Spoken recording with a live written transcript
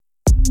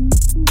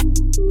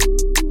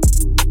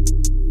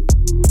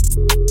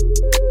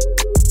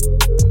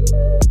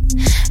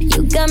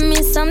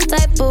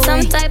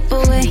some type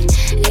of way.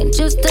 Ain't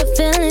used to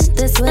feeling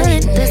this way,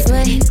 this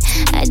way.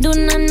 I do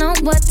not know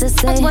what to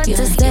say, but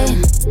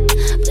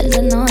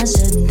I know I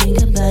shouldn't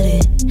think about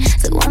it.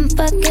 So one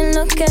fucking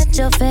look at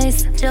your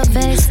face.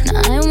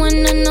 Now I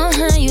wanna know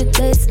how you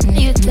taste,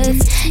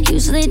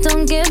 Usually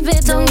don't give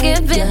it away,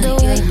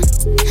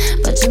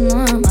 but you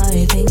know I'm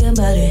already thinking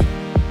about it.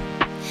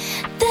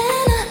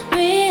 Then I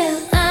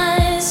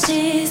realize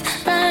she's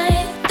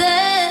right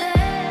there,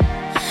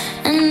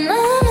 and I'm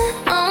at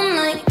home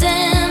like,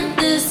 damn,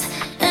 this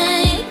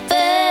ain't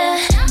fair.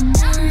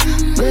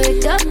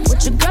 Break up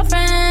with your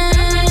girlfriend,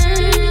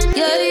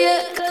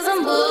 yeah, cause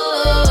I'm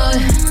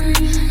bored.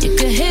 You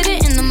can hit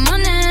it in the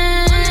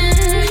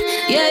morning,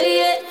 yeah,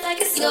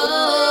 like it's yours.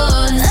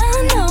 I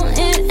know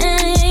it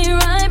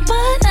ain't right,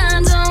 but I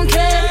don't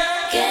care.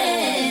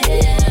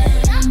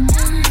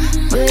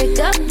 Break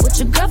up with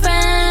your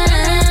girlfriend,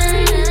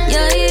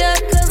 yeah,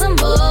 cause I'm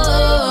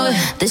bored.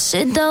 This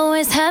shit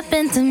always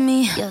happen to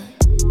me.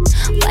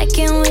 Why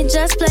can't we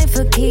just play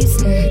for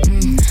keeps?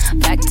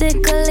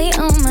 Practically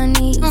on my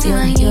knees,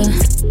 yeah.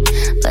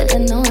 But I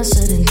know I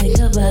shouldn't think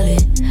about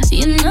it.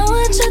 You know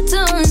what you're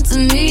doing to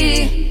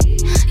me.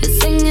 You're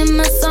singing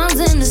my songs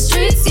in the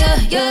streets,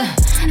 yeah.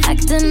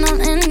 Acting all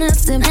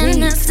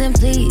innocent,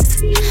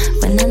 please.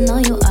 When I know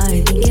you are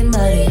thinking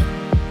about it.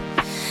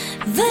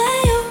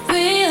 Then you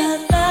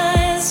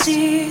realize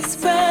she's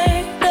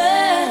right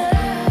there,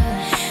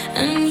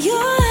 and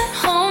you're at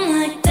home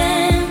like,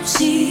 damn,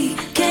 she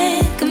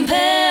can't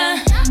compare.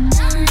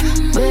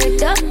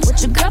 Break up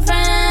with your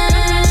girlfriend,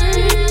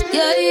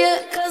 yeah,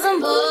 cause I'm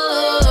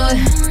bored.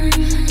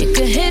 You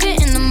can hit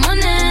it in the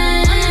morning,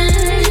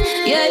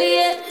 yeah,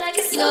 like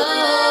it's yours.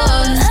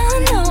 I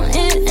know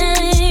it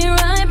ain't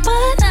right,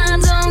 but I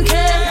don't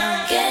care.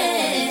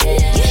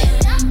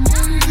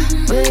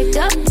 Break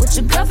up with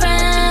your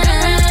girlfriend,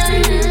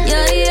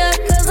 yeah,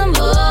 cause I'm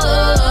bored.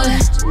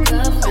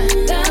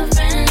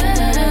 Girlfriend,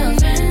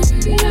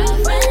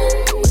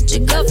 with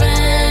your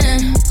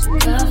girlfriend.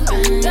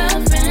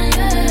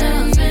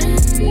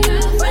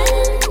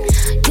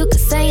 You could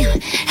say I'm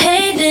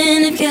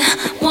hating if you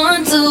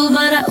want to,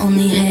 but I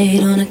only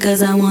hate on it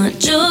cause I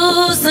want you.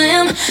 Say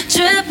I'm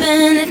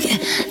tripping if you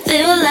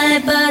feel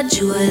like, but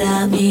you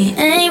without me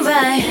ain't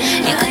right.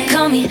 You could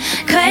call me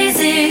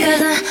crazy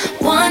cause I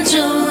want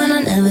you, and I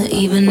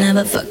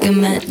never fucking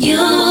met you.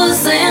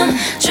 Say I'm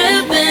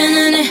tripping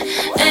and it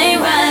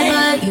ain't right,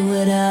 but you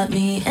without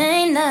me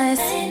ain't nice,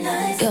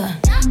 yeah.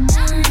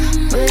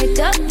 Break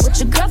up with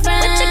your girlfriend,